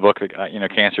mentioned in the book that,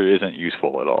 cancer isn't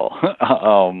useful at all.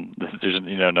 There's,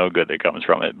 no good that comes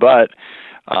from it. But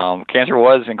cancer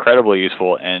was incredibly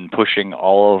useful in pushing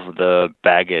all of the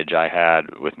baggage I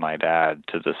had with my dad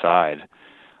to the side,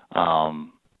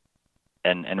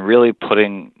 and really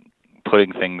putting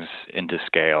things into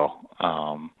scale.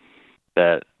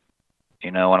 That,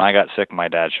 when I got sick, my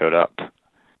dad showed up,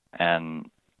 and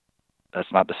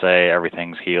that's not to say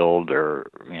everything's healed or,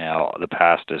 the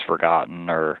past is forgotten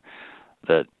or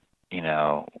that,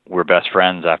 we're best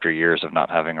friends after years of not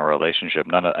having a relationship.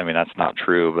 That's not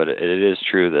true, but it is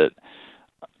true that,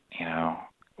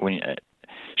 when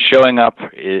showing up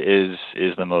is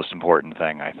the most important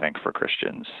thing, I think, for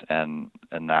Christians. And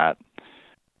that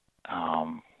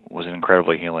was an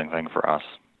incredibly healing thing for us.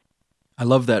 I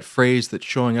love that phrase that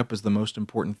showing up is the most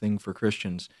important thing for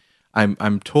Christians.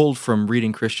 I'm told from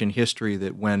reading Christian history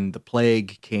that when the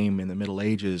plague came in the Middle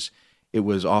Ages, it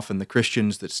was often the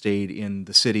Christians that stayed in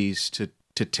the cities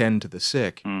to tend to the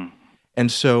sick. Mm.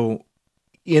 And so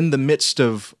in the midst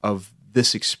of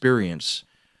this experience,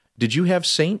 did you have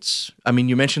saints?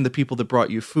 You mentioned the people that brought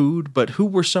you food, but who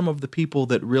were some of the people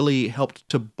that really helped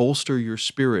to bolster your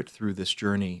spirit through this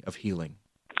journey of healing?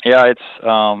 Yeah, it's,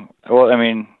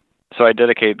 so I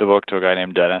dedicate the book to a guy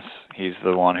named Dennis. He's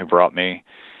the one who brought me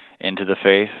into the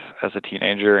faith as a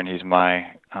teenager, and he's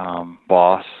my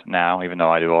boss now, even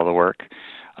though I do all the work.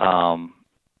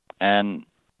 And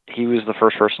he was the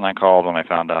first person I called when I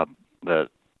found out that,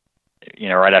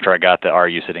 right after I got the "Are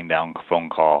you sitting down?" phone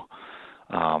call.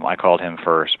 I called him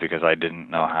first because I didn't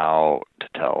know how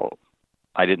to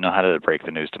break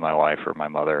the news to my wife or my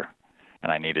mother,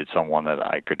 and I needed someone that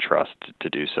I could trust to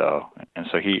do so. And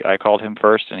so I called him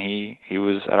first, and he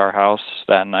was at our house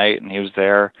that night, and he was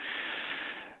there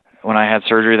when I had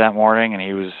surgery that morning, and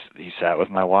he sat with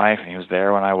my wife, and he was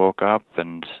there when I woke up,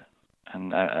 and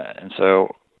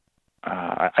so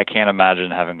I can't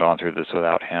imagine having gone through this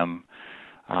without him.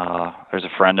 There's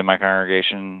a friend in my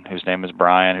congregation whose name is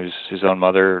Brian, whose own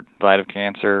mother died of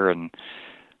cancer, and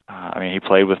he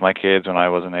played with my kids when I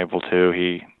wasn't able to.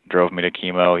 He drove me to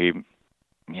chemo. He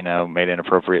made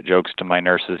inappropriate jokes to my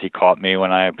nurses. He caught me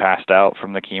when I passed out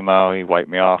from the chemo. He wiped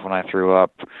me off when I threw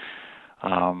up.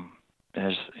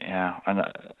 There's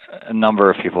a number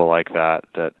of people like that.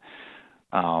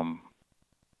 I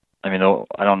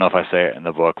don't know if I say it in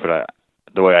the book, but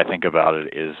the way I think about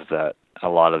it is that a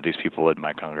lot of these people in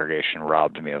my congregation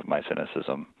robbed me of my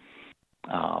cynicism.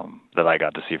 That I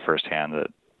got to see firsthand that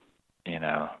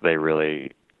they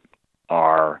really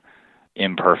are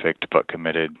imperfect but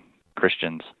committed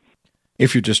Christians.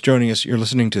 If you're just joining us, you're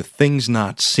listening to Things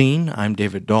Not Seen. I'm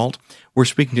David Dault. We're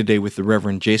speaking today with the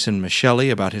Reverend Jason Micheli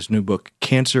about his new book,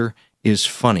 Cancer is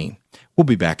Funny. We'll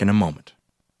be back in a moment.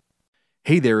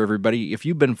 Hey there, everybody. If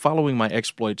you've been following my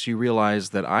exploits, you realize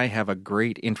that I have a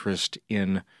great interest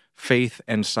in faith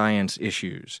and science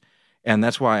issues. And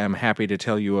that's why I'm happy to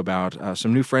tell you about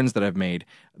some new friends that I've made,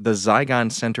 the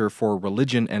Zygon Center for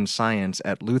Religion and Science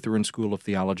at Lutheran School of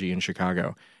Theology in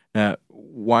Chicago. Now,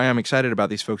 why I'm excited about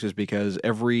these folks is because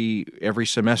every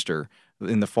semester,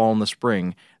 in the fall and the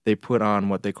spring, they put on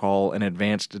what they call an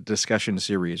advanced discussion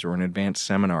series or an advanced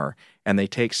seminar, and they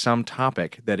take some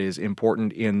topic that is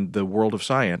important in the world of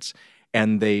science,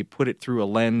 and they put it through a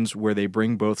lens where they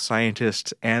bring both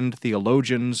scientists and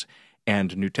theologians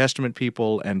and New Testament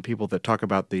people and people that talk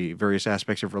about the various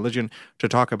aspects of religion to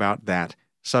talk about that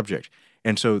subject.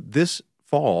 And so this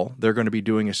fall, they're going to be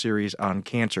doing a series on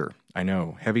cancer. I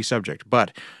know, heavy subject,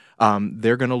 but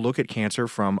they're going to look at cancer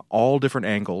from all different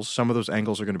angles. Some of those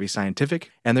angles are going to be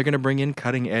scientific, and they're going to bring in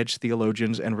cutting-edge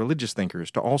theologians and religious thinkers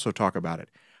to also talk about it.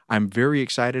 I'm very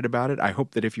excited about it. I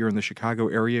hope that if you're in the Chicago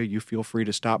area, you feel free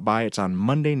to stop by. It's on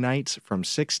Monday nights from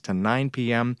 6 to 9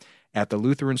 p.m. at the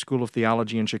Lutheran School of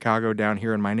Theology in Chicago, down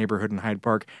here in my neighborhood in Hyde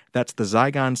Park. That's the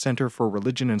Zygon Center for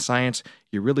Religion and Science.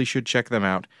 You really should check them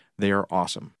out. They are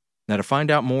awesome. Now, to find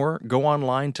out more, go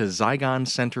online to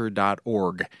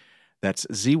zygoncenter.org. That's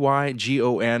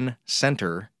ZYGON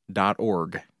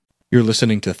Center.org. You're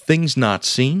listening to Things Not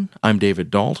Seen. I'm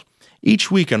David Dalt. Each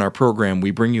week on our program,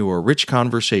 we bring you a rich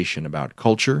conversation about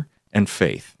culture and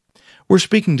faith. We're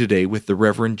speaking today with the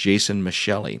Reverend Jason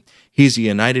Micheli. He's a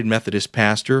United Methodist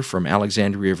pastor from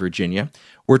Alexandria, Virginia.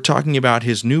 We're talking about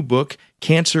his new book,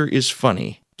 Cancer is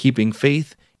Funny, Keeping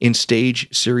Faith in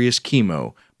Stage Serious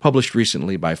Chemo, published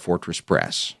recently by Fortress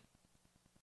Press.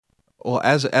 Well,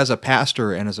 as a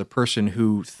pastor and as a person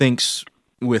who thinks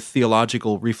with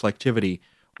theological reflectivity,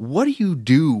 what do you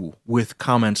do with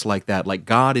comments like that? Like,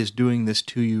 God is doing this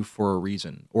to you for a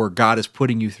reason, or God is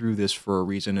putting you through this for a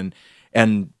reason,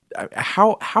 and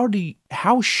how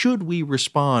should we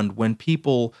respond when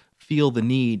people feel the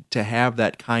need to have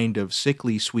that kind of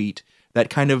sickly sweet, that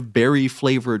kind of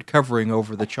berry-flavored covering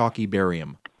over the chalky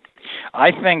barium?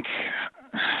 I think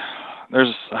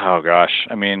there's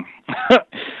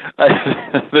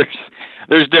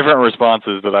different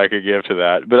responses that I could give to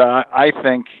that, but I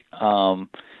think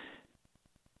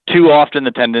too often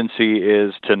the tendency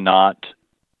is to not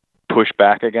push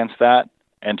back against that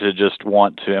and to just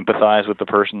want to empathize with the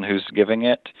person who's giving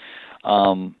it.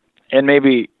 And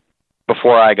maybe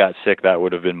before I got sick, that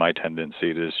would have been my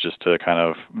tendency, just to kind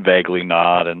of vaguely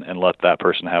nod and let that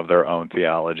person have their own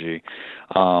theology.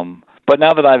 But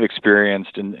now that I've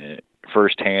experienced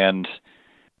firsthand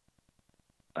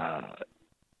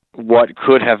what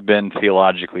could have been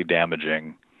theologically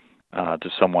damaging to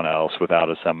someone else without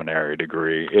a seminary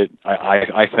degree,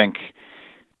 I think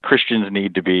Christians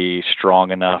need to be strong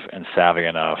enough and savvy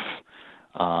enough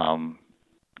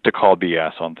to call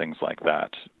BS on things like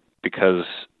that, because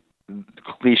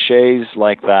cliches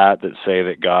like that say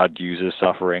that God uses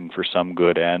suffering for some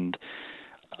good end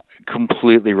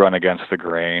completely run against the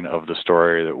grain of the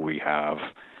story that we have.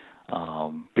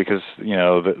 Because,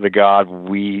 the God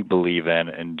we believe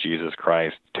in Jesus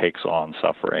Christ, takes on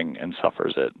suffering and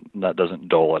suffers it. That doesn't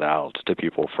dole it out to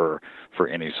people for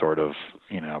any sort of,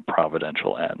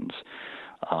 providential ends.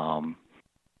 And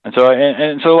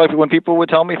so like when people would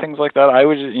tell me things like that, I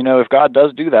would, if God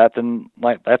does do that, then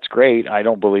that's great. I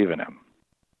don't believe in him.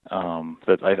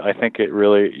 I think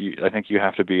I think you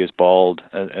have to be as bald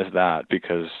as that,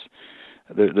 because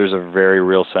there's a very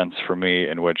real sense for me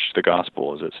in which the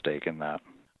gospel is at stake in that.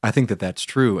 I think that that's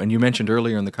true. And you mentioned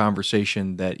earlier in the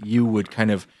conversation that you would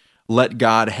kind of let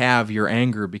God have your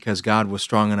anger because God was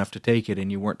strong enough to take it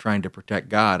and you weren't trying to protect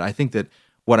God. I think that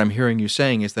what I'm hearing you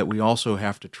saying is that we also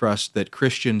have to trust that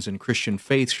Christians and Christian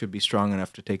faith should be strong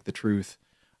enough to take the truth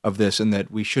of this, and that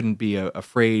we shouldn't be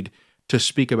afraid to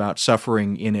speak about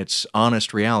suffering in its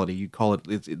honest reality. You call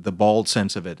it the bald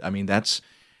sense of it. I mean,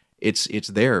 it's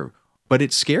there. But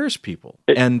it scares people,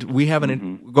 and we have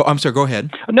I'm sorry. Go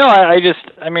ahead. No, I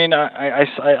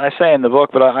say in the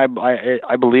book, but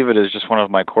I believe it is just one of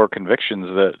my core convictions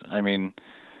that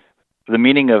the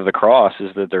meaning of the cross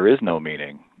is that there is no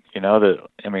meaning.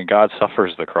 God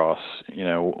suffers the cross.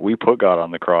 We put God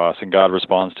on the cross, and God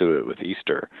responds to it with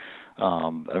Easter.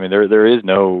 There is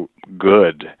no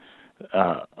good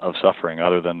of suffering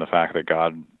other than the fact that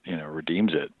God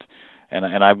redeems it.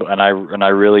 And I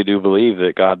really do believe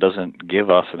that God doesn't give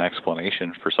us an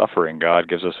explanation for suffering. God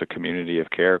gives us a community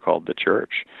of care called the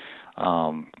church.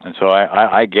 And so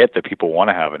I get that people want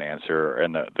to have an answer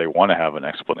and that they want to have an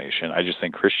explanation. I just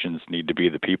think Christians need to be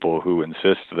the people who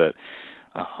insist that,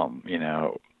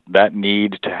 that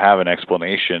need to have an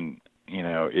explanation,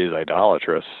 is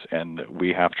idolatrous, and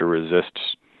we have to resist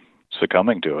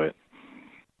succumbing to it.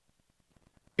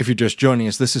 If you're just joining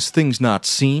us, this is Things Not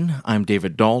Seen. I'm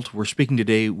David Dalt. We're speaking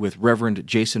today with Reverend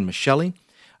Jason Micheli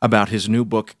about his new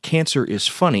book, Cancer is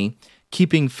Funny,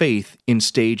 Keeping Faith in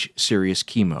Stage Serious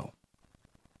Chemo.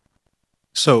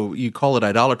 So you call it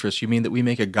idolatrous. You mean that we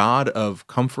make a God of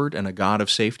comfort and a God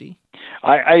of safety?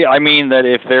 I mean that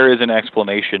if there is an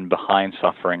explanation behind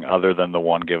suffering other than the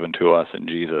one given to us in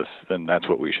Jesus, then that's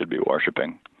what we should be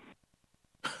worshiping.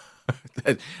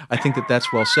 I think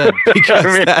that's well said. Because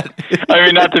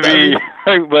not to be,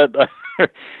 but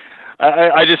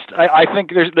I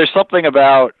think there's something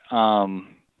about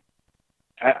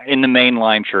in the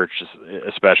mainline churches,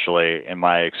 especially in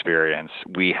my experience,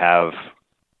 we have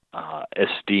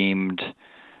esteemed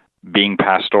being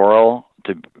pastoral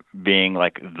to being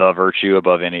like the virtue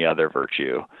above any other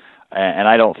virtue, and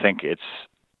I don't think it's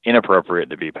inappropriate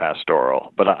to be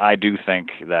pastoral, but I do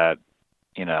think that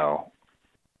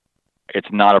it's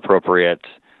not appropriate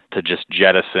to just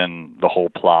jettison the whole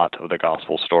plot of the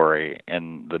gospel story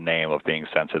in the name of being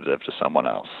sensitive to someone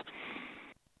else.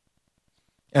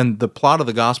 And the plot of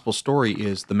the gospel story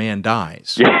is the man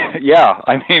dies. Yeah.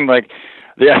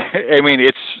 Yeah, I mean,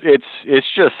 it's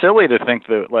just silly to think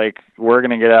that like we're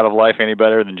going to get out of life any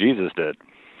better than Jesus did.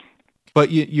 But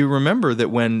you remember that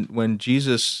when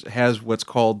Jesus has what's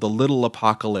called the little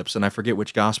apocalypse, and I forget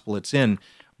which gospel it's in,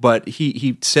 but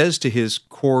he says to his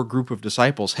core group of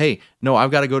disciples, "Hey, no, I've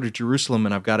got to go to Jerusalem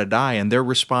and I've got to die." And their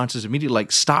response is immediately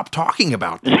like, "Stop talking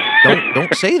about that.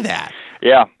 Don't say that."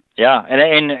 Yeah, yeah,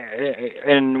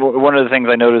 and one of the things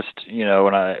I noticed,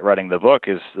 when I writing the book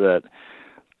is that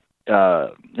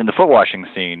in the foot washing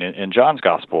scene in John's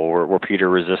gospel, where Peter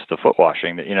resists the foot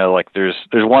washing, that like there's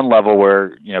one level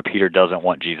where Peter doesn't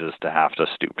want Jesus to have to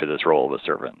stoop to this role of a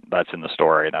servant. That's in the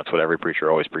story, and that's what every preacher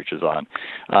always preaches on.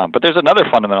 But there's another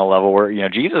fundamental level where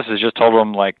Jesus has just told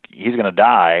them like he's going to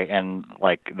die, and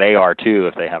like they are too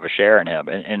if they have a share in him,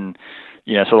 and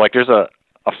so like there's a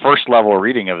first level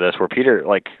reading of this where Peter's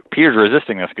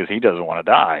resisting this because he doesn't want to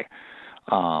die.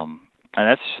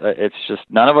 And it's just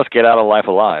none of us get out of life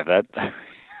alive.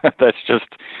 That's just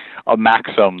a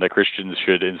maxim that Christians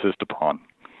should insist upon.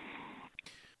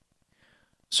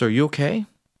 So are you okay?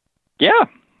 Yeah.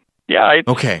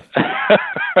 Okay.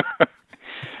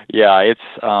 Yeah, it's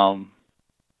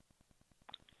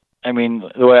I mean,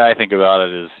 the way I think about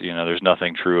it is, there's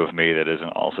nothing true of me that isn't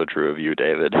also true of you,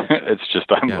 David. It's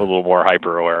just I'm a little more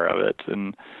hyper aware of it,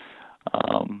 and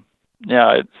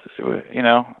it's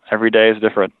every day is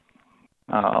different.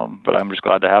 But I'm just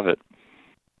glad to have it.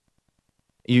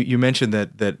 You mentioned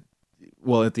that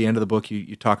well, at the end of the book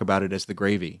you talk about it as the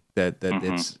gravy, that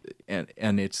it's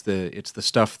and it's the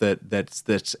stuff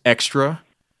that's extra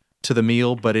to the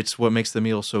meal, but it's what makes the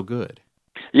meal so good.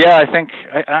 Yeah, I think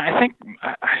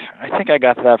I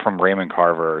got that from Raymond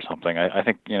Carver or something. I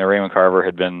think Raymond Carver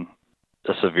had been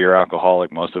a severe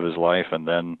alcoholic most of his life, and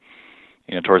then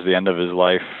towards the end of his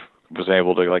life was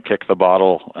able to like kick the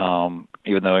bottle,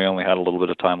 even though he only had a little bit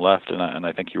of time left, and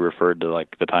I think he referred to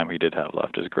like the time he did have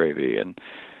left as gravy, and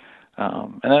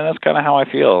then that's kind of how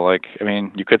I feel. Like, I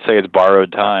mean, you could say it's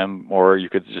borrowed time, or you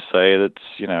could just say that's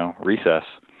recess.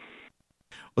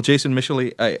 Well, Jason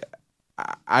Micheli,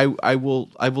 I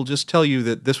will just tell you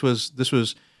that this was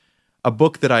a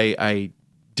book that I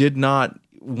did not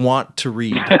want to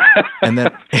read, and then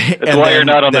that's why you're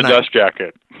not on the dust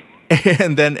jacket.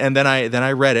 And then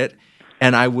I read it,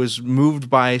 and I was moved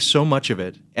by so much of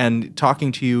it. And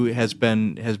talking to you has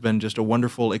been just a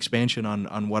wonderful expansion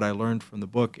on what I learned from the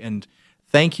book. And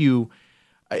thank you.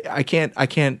 I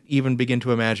can't even begin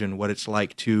to imagine what it's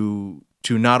like to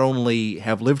not only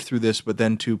have lived through this, but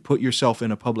then to put yourself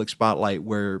in a public spotlight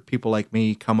where people like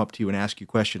me come up to you and ask you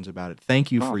questions about it.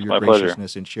 Thank you for your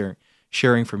graciousness and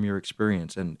sharing from your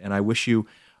experience. And I wish you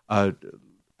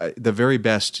the very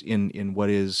best in what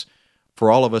is, for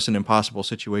all of us, an impossible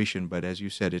situation, but as you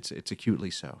said, it's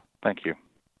acutely so. Thank you.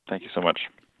 Thank you so much.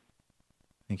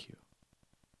 Thank you.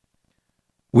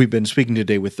 We've been speaking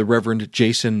today with the Reverend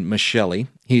Jason Micheli.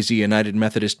 He's a United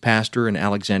Methodist pastor in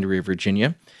Alexandria,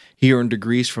 Virginia. He earned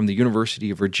degrees from the University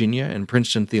of Virginia and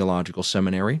Princeton Theological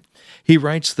Seminary. He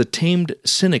writes the Tamed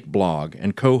Cynic blog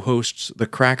and co-hosts the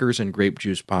Crackers and Grape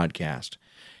Juice podcast.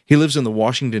 He lives in the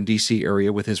Washington, D.C.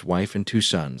 area with his wife and 2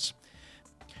 sons.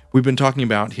 We've been talking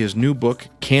about his new book,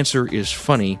 Cancer is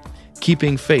Funny,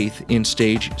 Keeping Faith in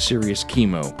Stage Serious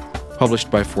Chemo, published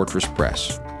by Fortress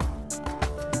Press.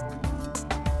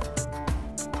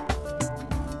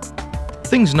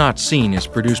 Things Not Seen is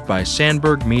produced by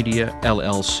Sandberg Media,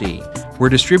 LLC. We're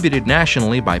distributed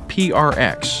nationally by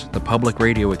PRX, the Public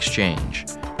Radio Exchange.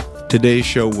 Today's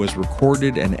show was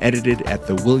recorded and edited at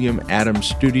the William Adams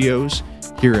Studios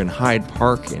here in Hyde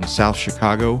Park in South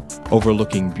Chicago,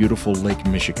 overlooking beautiful Lake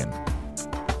Michigan.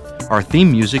 Our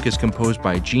theme music is composed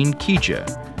by Gene Kija.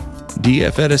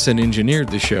 D.F. Edison engineered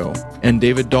the show, and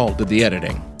David Dault did the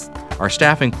editing. Our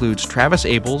staff includes Travis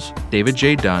Abels, David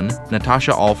J. Dunn,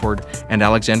 Natasha Alford, and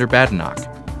Alexander Badenoch.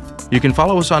 You can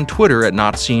follow us on Twitter at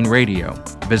Not Seen Radio.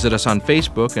 Visit us on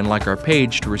Facebook and like our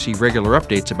page to receive regular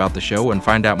updates about the show and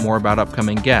find out more about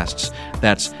upcoming guests.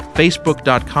 That's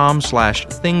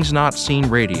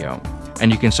facebook.com/thingsnotseenradio.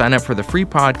 And you can sign up for the free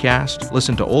podcast,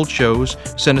 listen to old shows,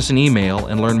 send us an email,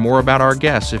 and learn more about our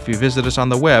guests if you visit us on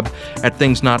the web at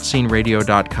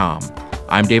thingsnotseenradio.com.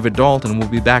 I'm David Dault, and we'll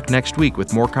be back next week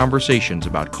with more conversations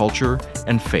about culture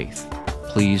and faith.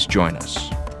 Please join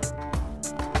us.